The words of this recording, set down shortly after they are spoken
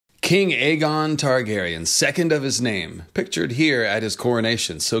King Aegon Targaryen, second of his name, pictured here at his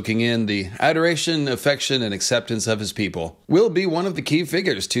coronation, soaking in the adoration, affection, and acceptance of his people, will be one of the key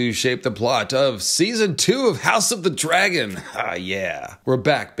figures to shape the plot of Season 2 of House of the Dragon. Ah, yeah. We're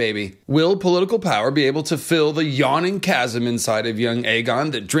back, baby. Will political power be able to fill the yawning chasm inside of young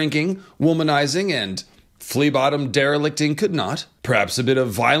Aegon that drinking, womanizing, and flea-bottom derelicting could not? Perhaps a bit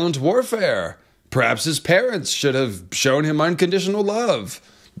of violent warfare. Perhaps his parents should have shown him unconditional love.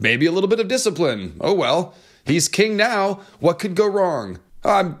 Maybe a little bit of discipline. Oh well, he's king now. What could go wrong?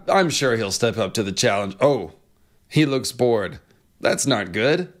 I'm sure he'll step up to the challenge. Oh, he looks bored. That's not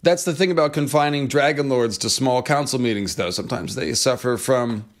good. That's the thing about confining dragon lords to small council meetings, though. Sometimes they suffer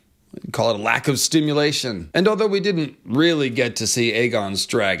from, call it a lack of stimulation. And although we didn't really get to see Aegon's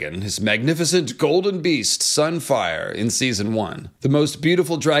dragon, his magnificent golden beast, Sunfyre, in Season 1, the most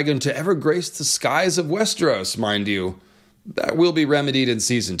beautiful dragon to ever grace the skies of Westeros, mind you, that will be remedied in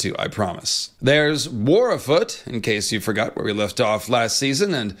Season 2, I promise. There's war afoot, in case you forgot where we left off last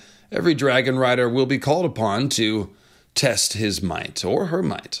season, and every dragonrider will be called upon to test his might, or her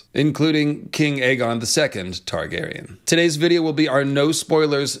might, including King Aegon II Targaryen. Today's video will be our No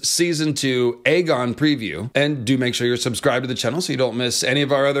Spoilers Season 2 Aegon preview, and do make sure you're subscribed to the channel so you don't miss any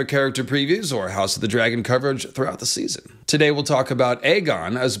of our other character previews or House of the Dragon coverage throughout the season. Today we'll talk about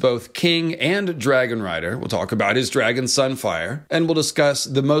Aegon as both king and dragon rider, we'll talk about his dragon Sunfyre, and we'll discuss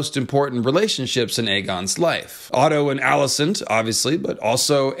the most important relationships in Aegon's life. Otto and Alicent, obviously, but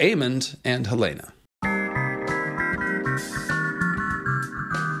also Aemond and Helaena.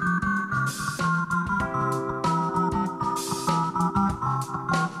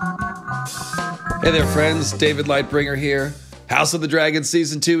 Hey there, friends. David Lightbringer here. House of the Dragon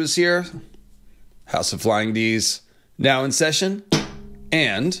Season 2 is here. House of Flying D's now in session.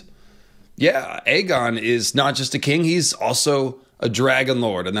 And, yeah, Aegon is not just a king, he's also a dragon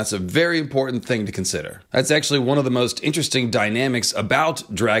lord, and that's a very important thing to consider. That's actually one of the most interesting dynamics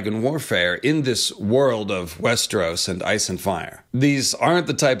about dragon warfare in this world of Westeros and Ice and Fire. These aren't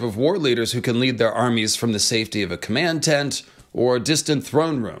the type of war leaders who can lead their armies from the safety of a command tent or a distant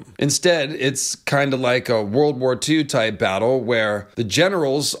throne room. Instead, it's kind of like a World War II type battle where the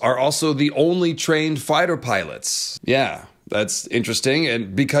generals are also the only trained fighter pilots. Yeah, that's interesting,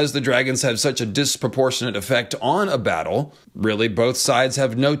 and because the dragons have such a disproportionate effect on a battle, really both sides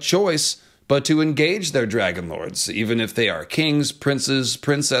have no choice but to engage their dragon lords, even if they are kings, princes,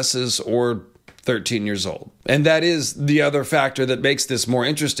 princesses, or 13 years old. And that is the other factor that makes this more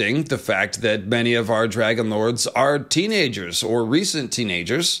interesting, the fact that many of our dragon lords are teenagers or recent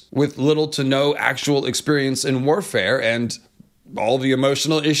teenagers with little to no actual experience in warfare and all the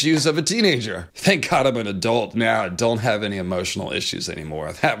emotional issues of a teenager. Thank God I'm an adult now. I don't have any emotional issues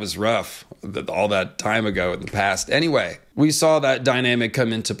anymore. That was rough all that time ago in the past. Anyway, we saw that dynamic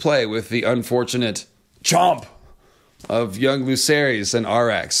come into play with the unfortunate chomp of young Lucerys and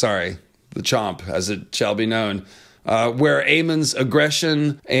Arrax, the Chomp, as it shall be known, where Aemond's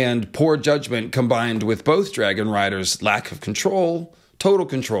aggression and poor judgment combined with both dragon riders' lack of control, total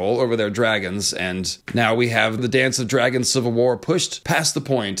control over their dragons, and now we have the Dance of Dragons Civil War pushed past the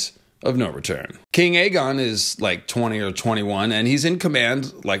point of no return. King Aegon is like 20 or 21, and he's in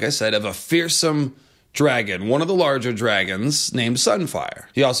command, like I said, of a fearsome dragon, one of the larger dragons, named Sunfyre.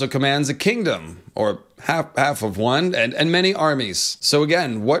 He also commands a kingdom, or half of one, and many armies. So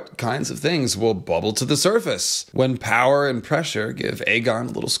again, what kinds of things will bubble to the surface when power and pressure give Aegon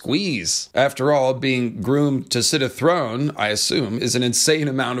a little squeeze? After all, being groomed to sit a throne, I assume, is an insane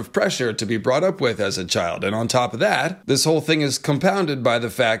amount of pressure to be brought up with as a child. And on top of that, this whole thing is compounded by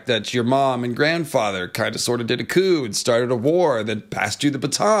the fact that your mom and grandfather kind of sort of did a coup and started a war that passed you the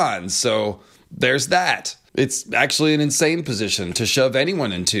baton. So there's that. It's actually an insane position to shove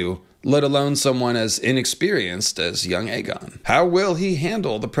anyone into, let alone someone as inexperienced as young Aegon. How will he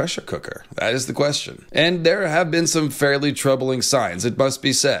handle the pressure cooker? That is the question. And there have been some fairly troubling signs, it must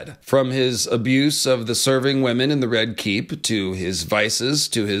be said. From his abuse of the serving women in the Red Keep, to his vices,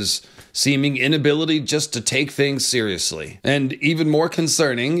 to his seeming inability just to take things seriously. And even more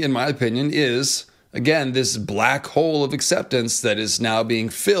concerning, in my opinion, is, again, this black hole of acceptance that is now being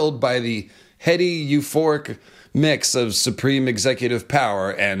filled by the heady, euphoric mix of supreme executive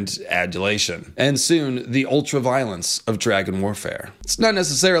power and adulation. And soon, the ultra-violence of dragon warfare. It's not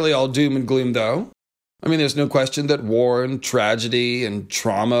necessarily all doom and gloom, though. I mean, there's no question that war and tragedy and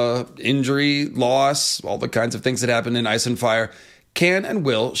trauma, injury, loss, all the kinds of things that happen in Ice and Fire can and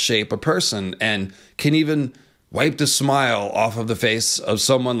will shape a person, and can even wipe the smile off of the face of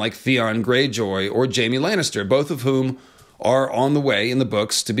someone like Theon Greyjoy or Jaime Lannister, both of whom are on the way in the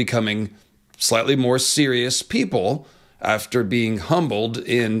books to becoming slightly more serious people after being humbled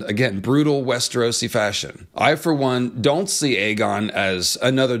in, again, brutal Westerosi fashion. I, for one, don't see Aegon as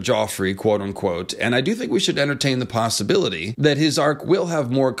another Joffrey, quote-unquote, and I do think we should entertain the possibility that his arc will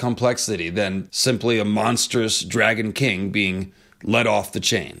have more complexity than simply a monstrous dragon king being let off the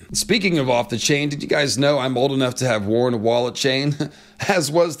chain. Speaking of off the chain, did you guys know I'm old enough to have worn a wallet chain?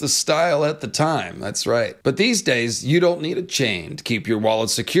 As was the style at the time, that's right. But these days, you don't need a chain to keep your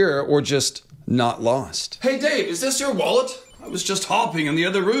wallet secure or just not lost. Hey Dave, is this your wallet? I was just hopping in the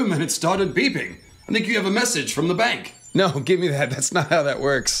other room and it started beeping. I think you have a message from the bank. No, give me that. That's not how that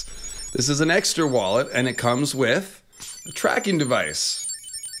works. This is an extra wallet and it comes with a tracking device.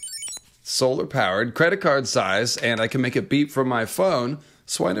 Solar powered, credit card size, and I can make it beep from my phone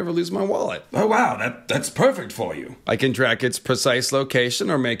so I never lose my wallet. Oh wow, that's perfect for you. I can track its precise location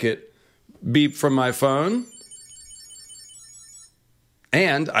or make it beep from my phone.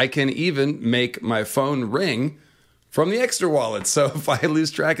 And I can even make my phone ring from the extra wallet. So if I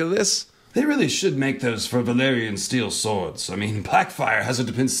lose track of this... They really should make those for Valyrian steel swords. I mean, Blackfire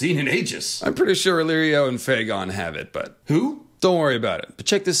hasn't been seen in ages. I'm pretty sure Illyrio and Fagon have it, but... Who? Don't worry about it. But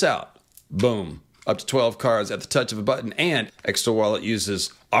check this out. Boom. Up to 12 cards at the touch of a button, and Extra Wallet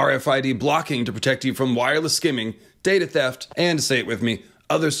uses RFID blocking to protect you from wireless skimming, data theft, and, say it with me,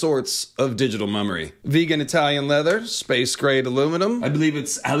 other sorts of digital mummery. Vegan Italian leather, space-grade aluminum. I believe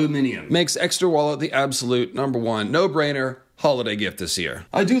it's aluminium. Makes Extra Wallet the absolute #1 no-brainer holiday gift this year.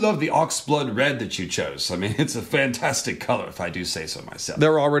 I do love the oxblood red that you chose. I mean, it's a fantastic color, if I do say so myself.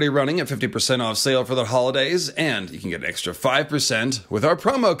 They're already running a 50% off sale for the holidays, and you can get an extra 5% with our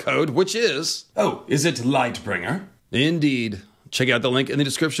promo code, which is... Oh, is it Lightbringer? Indeed. Check out the link in the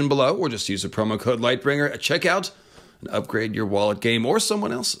description below, or just use the promo code Lightbringer at checkout and upgrade your wallet game or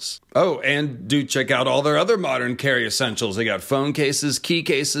someone else's. Oh, and do check out all their other modern carry essentials. They got phone cases, key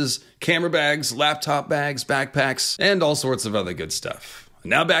cases, camera bags, laptop bags, backpacks, and all sorts of other good stuff.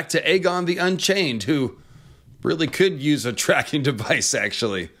 Now back to Aegon the Unchained, who really could use a tracking device,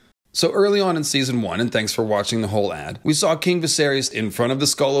 actually. So early on in Season 1, and thanks for watching the whole ad, we saw King Viserys in front of the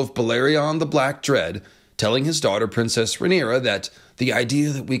skull of Balerion the Black Dread, telling his daughter, Princess Rhaenyra, that the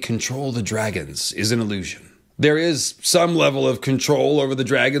idea that we control the dragons is an illusion. There is some level of control over the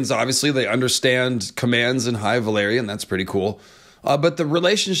dragons. Obviously, they understand commands in High Valyrian. That's pretty cool. But the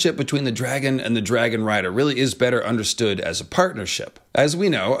relationship between the dragon and the dragon rider really is better understood as a partnership. As we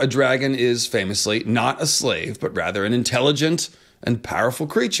know, a dragon is famously not a slave, but rather an intelligent and powerful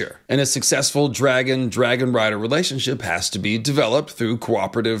creature. And a successful dragon-dragon rider relationship has to be developed through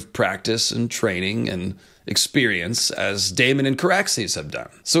cooperative practice and training and experience, as Daemon and Caraxes have done.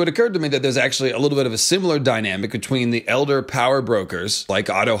 So it occurred to me that there's actually a little bit of a similar dynamic between the elder power brokers, like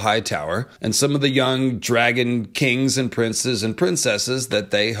Otto Hightower, and some of the young dragon kings and princes and princesses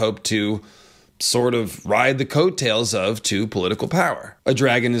that they hope to sort of ride the coattails of to political power. A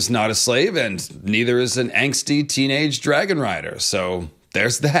dragon is not a slave, and neither is an angsty teenage dragon rider, so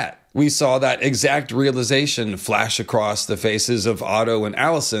there's that. We saw that exact realization flash across the faces of Otto and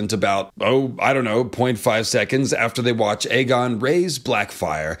Alicent about, 0.5 seconds after they watch Aegon raise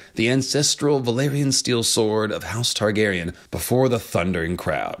Blackfire, the ancestral Valyrian steel sword of House Targaryen, before the thundering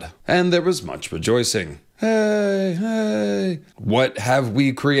crowd. And there was much rejoicing. Hey, hey, what have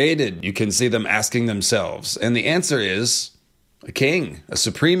we created? You can see them asking themselves. And the answer is a king, a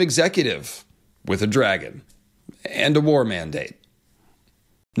supreme executive with a dragon and a war mandate.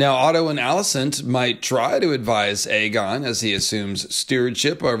 Now, Otto and Alicent might try to advise Aegon as he assumes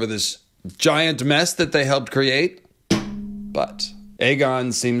stewardship over this giant mess that they helped create. But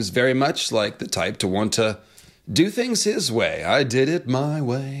Aegon seems very much like the type to want to do things his way. I did it my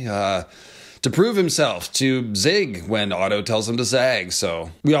way. To prove himself, to zig when Otto tells him to zag.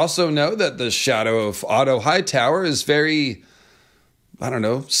 So we also know that the shadow of Otto Hightower is very,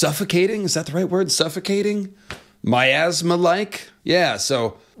 suffocating. Is that the right word? Suffocating? Miasma-like? Yeah,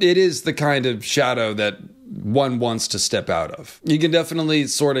 so it is the kind of shadow that one wants to step out of. You can definitely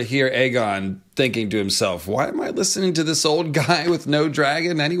sort of hear Aegon thinking to himself, why am I listening to this old guy with no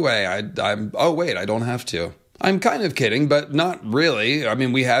dragon anyway? I don't have to. I'm kind of kidding, but not really. I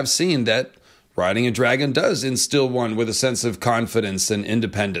mean, we have seen that riding a dragon does instill one with a sense of confidence and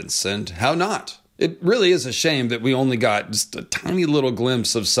independence, and how not? It really is a shame that we only got just a tiny little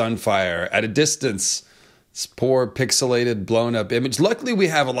glimpse of Sunfyre at a distance. This poor pixelated blown up image. Luckily we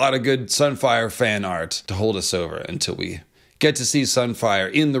have a lot of good Sunfyre fan art to hold us over until we get to see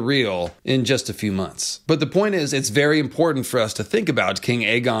Sunfyre in the real in just a few months. But the point is, it's very important for us to think about King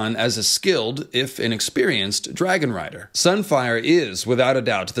Aegon as a skilled, if inexperienced, dragon rider. Sunfyre is, without a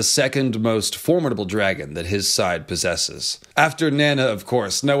doubt, the second most formidable dragon that his side possesses. After Nana, of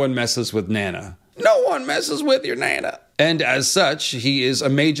course, no one messes with Nana. No one messes with your Nana. And as such, he is a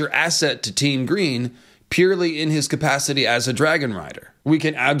major asset to Team Green, purely in his capacity as a dragon rider. We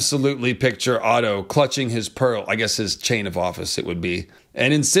can absolutely picture Otto clutching his pearl, I guess his chain of office it would be,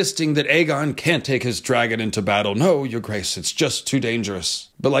 and insisting that Aegon can't take his dragon into battle. No, your grace, it's just too dangerous.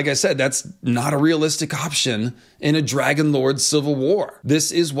 But like I said, that's not a realistic option in a Dragon Lord civil war.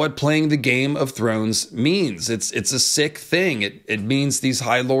 This is what playing the Game of Thrones means. It's a sick thing. It means these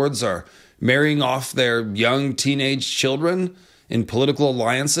High Lords are marrying off their young teenage children in political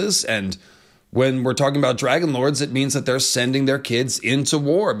alliances, and when we're talking about Dragon Lords, it means that they're sending their kids into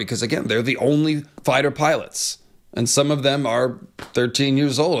war because, again, they're the only fighter pilots. And some of them are 13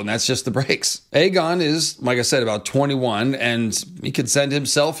 years old, and that's just the breaks. Aegon is, like I said, about 21, and he could send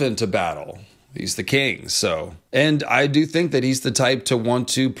himself into battle. He's the king, so. And I do think that he's the type to want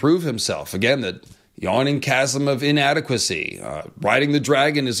to prove himself. Again, that yawning chasm of inadequacy. Riding the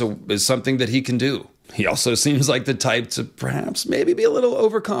dragon is something that he can do. He also seems like the type to perhaps maybe be a little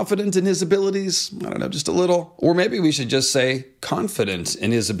overconfident in his abilities. I don't know, just a little. Or maybe we should just say confident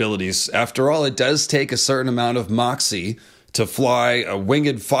in his abilities. After all, it does take a certain amount of moxie to fly a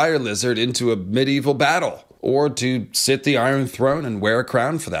winged fire lizard into a medieval battle, or to sit the Iron Throne and wear a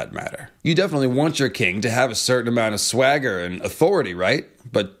crown for that matter. You definitely want your king to have a certain amount of swagger and authority, right?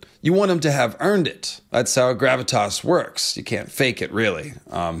 But you want him to have earned it. That's how gravitas works. You can't fake it, really.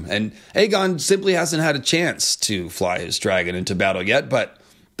 And Aegon simply hasn't had a chance to fly his dragon into battle yet, but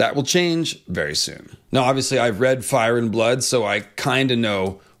that will change very soon. Now, obviously, I've read Fire and Blood, so I kind of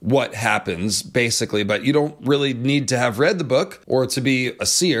know what happens, basically, but you don't really need to have read the book or to be a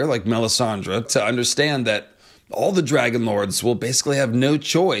seer like Melisandre to understand that all the Dragon Lords will basically have no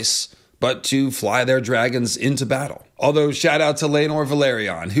choice but to fly their dragons into battle. Although, shout out to Laenor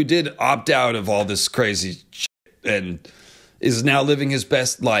Velaryon, who did opt out of all this crazy shit and is now living his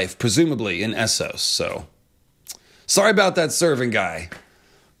best life, presumably in Essos. So, sorry about that servant guy.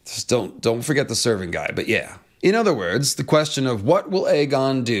 Just don't forget the servant guy, but yeah. In other words, the question of what will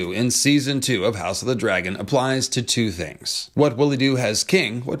Aegon do in Season 2 of House of the Dragon applies to two things. What will he do as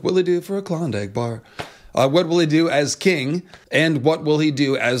king? What will he do for a Klondike bar? What will he do as king, and what will he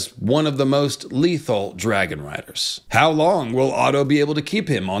do as one of the most lethal dragon riders? How long will Otto be able to keep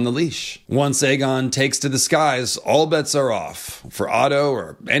him on the leash? Once Aegon takes to the skies, all bets are off, for Otto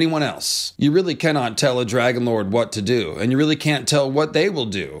or anyone else. You really cannot tell a dragon lord what to do, and you really can't tell what they will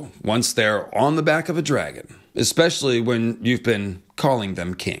do once they're on the back of a dragon, especially when you've been calling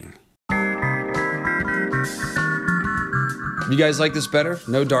them king. You guys like this better?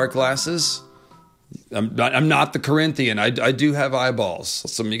 No dark glasses? I'm not the Corinthian. I do have eyeballs.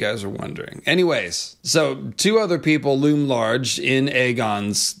 Some of you guys are wondering. Anyways, so two other people loom large in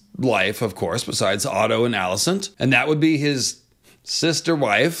Aegon's life, of course, besides Otto and Alicent. And that would be his sister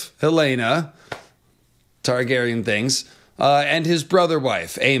wife, Helena, Targaryen things, and his brother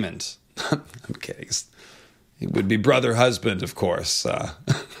wife, Aemond. I'm kidding. He would be brother husband, of course.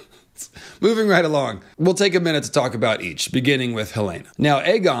 Moving right along, we'll take a minute to talk about each, beginning with Helena. Now,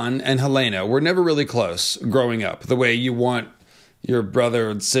 Aegon and Helena were never really close growing up, the way you want your brother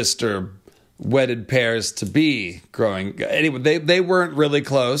and sister wedded pairs to be growing. Anyway, they weren't really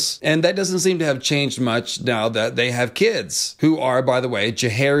close, and that doesn't seem to have changed much now that they have kids, who are, by the way,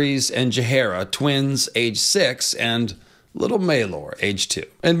 Jaehaerys and Jaehaera, twins, age 6, and little Maelor, age 2.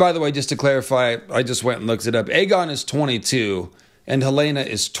 And by the way, just to clarify, I just went and looked it up. Aegon is 22, and Helena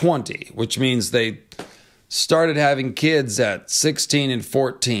is 20, which means they started having kids at 16 and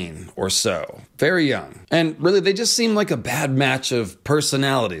 14 or so. Very young. And really, they just seem like a bad match of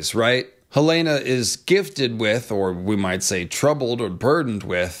personalities, right? Helena is gifted with, or we might say troubled or burdened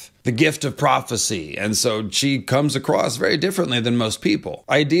with, the gift of prophecy, and so she comes across very differently than most people.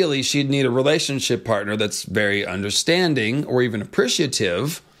 Ideally, she'd need a relationship partner that's very understanding or even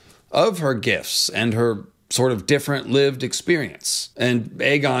appreciative of her gifts and her sort of different lived experience. And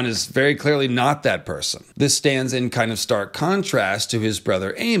Aegon is very clearly not that person. This stands in kind of stark contrast to his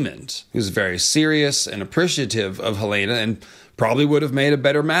brother Aemond, who's very serious and appreciative of Helena and probably would have made a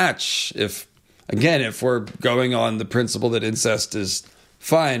better match if we're going on the principle that incest is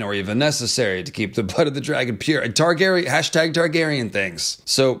fine or even necessary to keep the blood of the dragon pure. Targaryen things.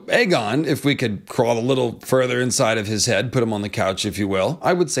 So Aegon, if we could crawl a little further inside of his head, put him on the couch, if you will,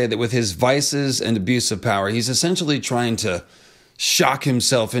 I would say that with his vices and abuse of power, he's essentially trying to shock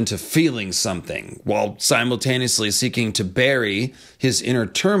himself into feeling something while simultaneously seeking to bury his inner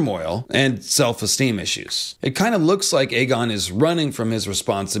turmoil and self-esteem issues. It kind of looks like Aegon is running from his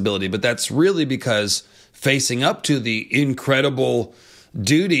responsibility, but that's really because facing up to the incredible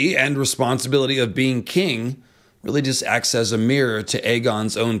duty and responsibility of being king really just acts as a mirror to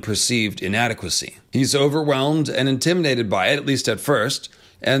Aegon's own perceived inadequacy. He's overwhelmed and intimidated by it, at least at first,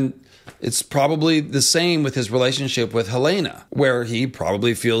 and it's probably the same with his relationship with Helaena, where he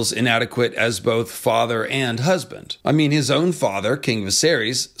probably feels inadequate as both father and husband. I mean, his own father, King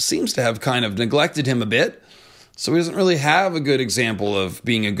Viserys, seems to have kind of neglected him a bit, so he doesn't really have a good example of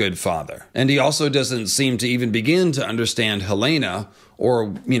being a good father. And he also doesn't seem to even begin to understand Helaena or,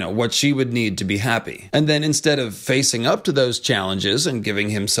 what she would need to be happy. And then instead of facing up to those challenges and giving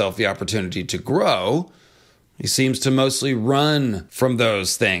himself the opportunity to grow, he seems to mostly run from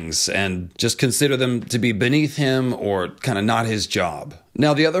those things and just consider them to be beneath him or kind of not his job.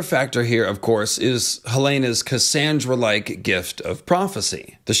 Now, the other factor here, of course, is Helena's Cassandra-like gift of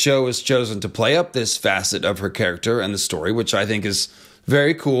prophecy. The show has chosen to play up this facet of her character and the story, which I think is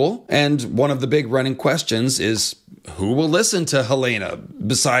very cool. And one of the big running questions is, who will listen to Helaena,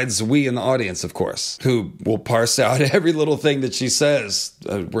 besides we in the audience, of course? Who will parse out every little thing that she says?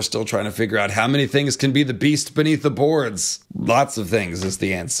 We're still trying to figure out how many things can be the beast beneath the boards. Lots of things is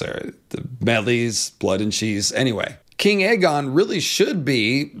the answer. The Mellies, blood and cheese. Anyway, King Aegon really should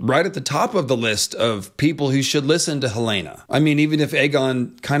be right at the top of the list of people who should listen to Helaena. I mean, even if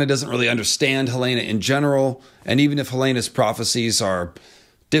Aegon kind of doesn't really understand Helaena in general, and even if Helena's prophecies are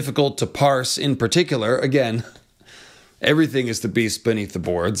difficult to parse in particular, again, everything is the beast beneath the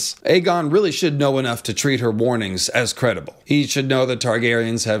boards, Aegon really should know enough to treat her warnings as credible. He should know that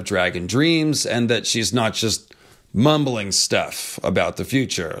Targaryens have dragon dreams and that she's not just mumbling stuff about the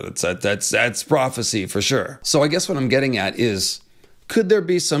future. That's prophecy for sure. So I guess what I'm getting at is, could there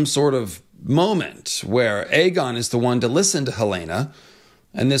be some sort of moment where Aegon is the one to listen to Helaena,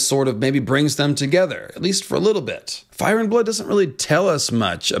 and this sort of maybe brings them together, at least for a little bit? Fire and Blood doesn't really tell us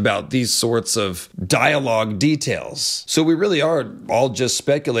much about these sorts of dialogue details. So we really are all just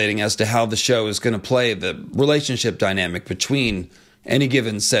speculating as to how the show is going to play the relationship dynamic between any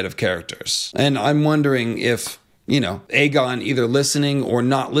given set of characters. And I'm wondering if, Aegon either listening or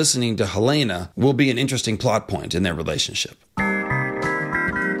not listening to Helaena will be an interesting plot point in their relationship.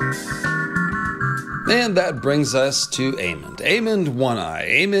 And that brings us to Aemond. Aemond One-Eye.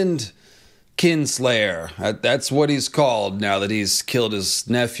 Aemond Kinslayer. That's what he's called now that he's killed his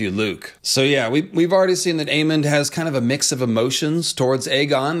nephew Luke. So yeah, we've already seen that Aemond has kind of a mix of emotions towards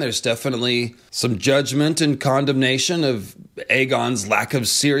Aegon. There's definitely some judgment and condemnation of Aegon's lack of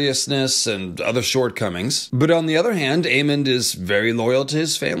seriousness and other shortcomings. But on the other hand, Aemond is very loyal to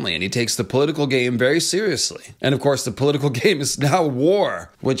his family, and he takes the political game very seriously. And of course, the political game is now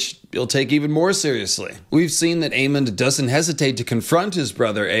war, which he'll take even more seriously. We've seen that Aemond doesn't hesitate to confront his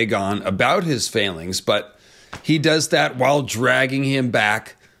brother Aegon about his failings, but he does that while dragging him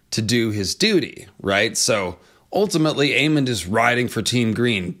back to do his duty, right? So ultimately, Aemond is riding for Team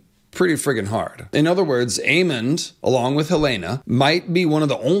Green pretty friggin' hard. In other words, Aemond, along with Helaena, might be one of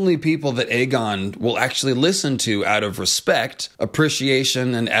the only people that Aegon will actually listen to out of respect,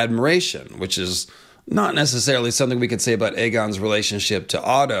 appreciation, and admiration, which is not necessarily something we could say about Aegon's relationship to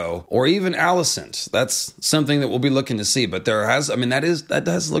Otto or even Alicent. That's something that we'll be looking to see, but that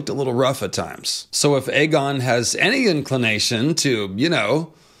has looked a little rough at times. So if Aegon has any inclination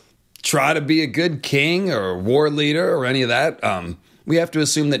to, try to be a good king or war leader or any of that, we have to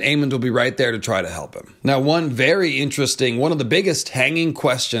assume that Aemond will be right there to try to help him. Now, one of the biggest hanging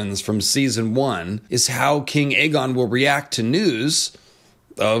questions from Season 1 is how King Aegon will react to news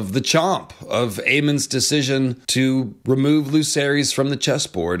of the Chomp, of Aemond's decision to remove Lucerys from the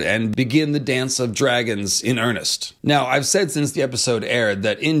chessboard and begin the Dance of Dragons in earnest. Now, I've said since the episode aired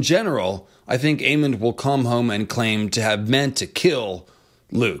that in general, I think Aemond will come home and claim to have meant to kill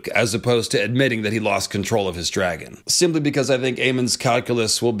Luke, as opposed to admitting that he lost control of his dragon. Simply because I think Aemond's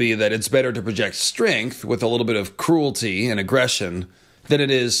calculus will be that it's better to project strength with a little bit of cruelty and aggression than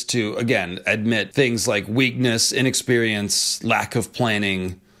it is to, again, admit things like weakness, inexperience, lack of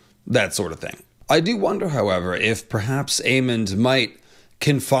planning, that sort of thing. I do wonder, however, if perhaps Aemond might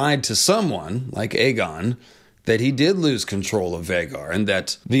confide to someone, like Aegon, that he did lose control of Vhagar, and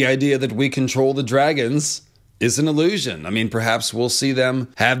that the idea that we control the dragons is an illusion. I mean, perhaps we'll see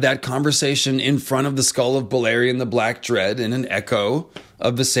them have that conversation in front of the skull of Balerion the Black Dread in an echo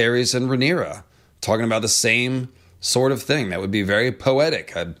of Viserys and Rhaenyra, talking about the same sort of thing. That would be very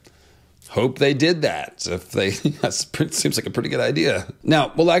poetic. I'd hope they did that. That seems like a pretty good idea.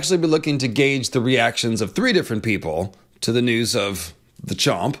 Now, we'll actually be looking to gauge the reactions of 3 different people to the news of the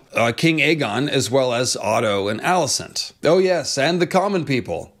Chomp, King Aegon, as well as Otto and Alicent. Oh yes, and the common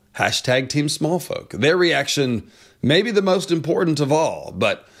people. # Team Smallfolk. Their reaction may be the most important of all,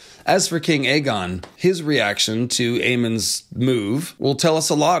 but As for King Aegon, his reaction to Aemond's move will tell us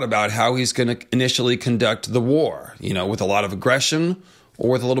a lot about how he's going to initially conduct the war, with a lot of aggression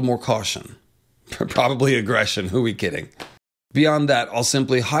or with a little more caution. Probably aggression, who are we kidding? Beyond that, I'll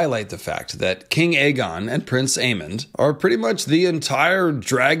simply highlight the fact that King Aegon and Prince Aemond are pretty much the entire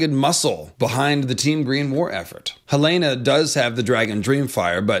dragon muscle behind the Team Green war effort. Helena does have the dragon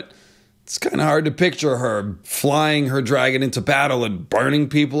Dreamfire, but it's kind of hard to picture her flying her dragon into battle and burning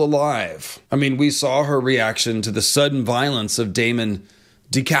people alive. I mean, we saw her reaction to the sudden violence of Daemon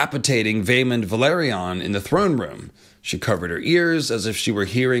decapitating Vaemond Valerion in the throne room. She covered her ears as if she were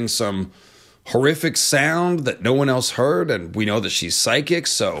hearing some horrific sound that no one else heard, and we know that she's psychic,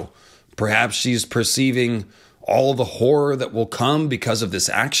 so perhaps she's perceiving all the horror that will come because of this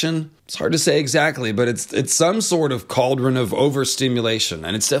action. It's hard to say exactly, but it's some sort of cauldron of overstimulation,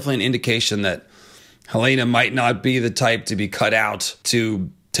 and it's definitely an indication that Helena might not be the type to be cut out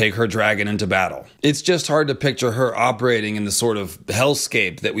to take her dragon into battle. It's just hard to picture her operating in the sort of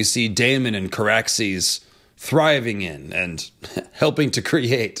hellscape that we see Daemon and Caraxes thriving in and helping to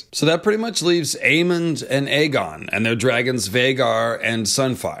create. So that pretty much leaves Aemond and Aegon and their dragons Vhagar and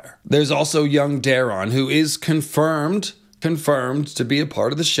Sunfyre. There's also young Daeron, who is confirmed to be a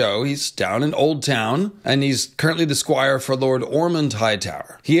part of the show. He's down in Old Town, and he's currently the squire for Lord Ormond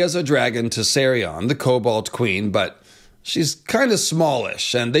Hightower. He has a dragon, Tessarion, the Cobalt Queen, but she's kind of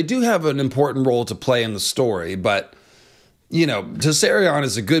smallish, and they do have an important role to play in the story, but Tessarion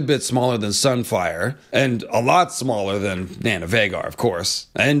is a good bit smaller than Sunfyre, and a lot smaller than Vhagar, of course.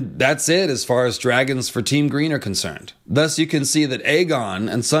 And that's it as far as dragons for Team Green are concerned. Thus, you can see that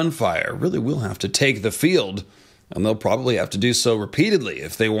Aegon and Sunfyre really will have to take the field, and they'll probably have to do so repeatedly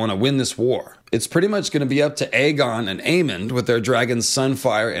if they want to win this war. It's pretty much going to be up to Aegon and Aemond with their dragons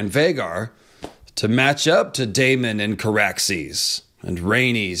Sunfyre and Vhagar to match up to Daemon and Caraxes, and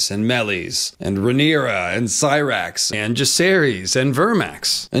Rhaenys and Melis, and Rhaenyra and Syrax, and Jacaerys and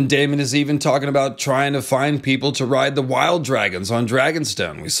Vermax. And Daemon is even talking about trying to find people to ride the wild dragons on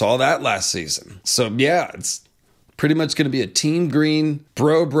Dragonstone. We saw that last season. So yeah, it's pretty much going to be a Team Green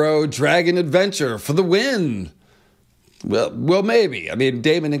bro dragon adventure for the win. Well, maybe. I mean,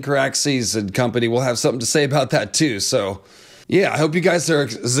 Daemon and Caraxes and company will have something to say about that too, so yeah, I hope you guys are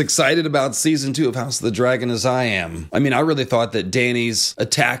as excited about Season 2 of House of the Dragon as I am. I mean, I really thought that Dany's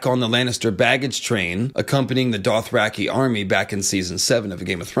attack on the Lannister baggage train accompanying the Dothraki army back in Season 7 of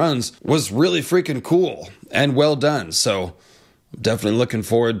Game of Thrones was really freaking cool and well done, so I'm definitely looking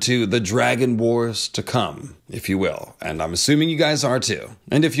forward to the Dragon Wars to come, if you will, and I'm assuming you guys are too.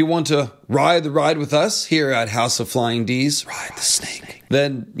 And if you want to ride the ride with us here at House of Flying D's, ride the snake,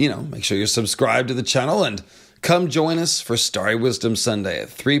 then, make sure you're subscribed to the channel and come join us for Starry Wisdom Sunday at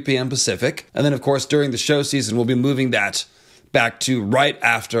 3 p.m. Pacific. And then, of course, during the show season, we'll be moving that back to right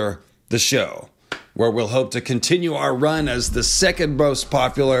after the show, where we'll hope to continue our run as the second most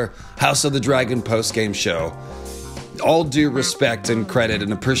popular House of the Dragon post-game show. All due respect and credit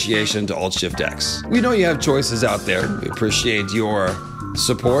and appreciation to Alt-Shift-X. We know you have choices out there. We appreciate your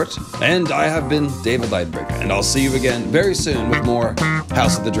support. And I have been David Lightbringer, and I'll see you again very soon with more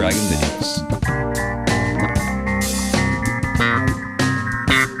House of the Dragon videos.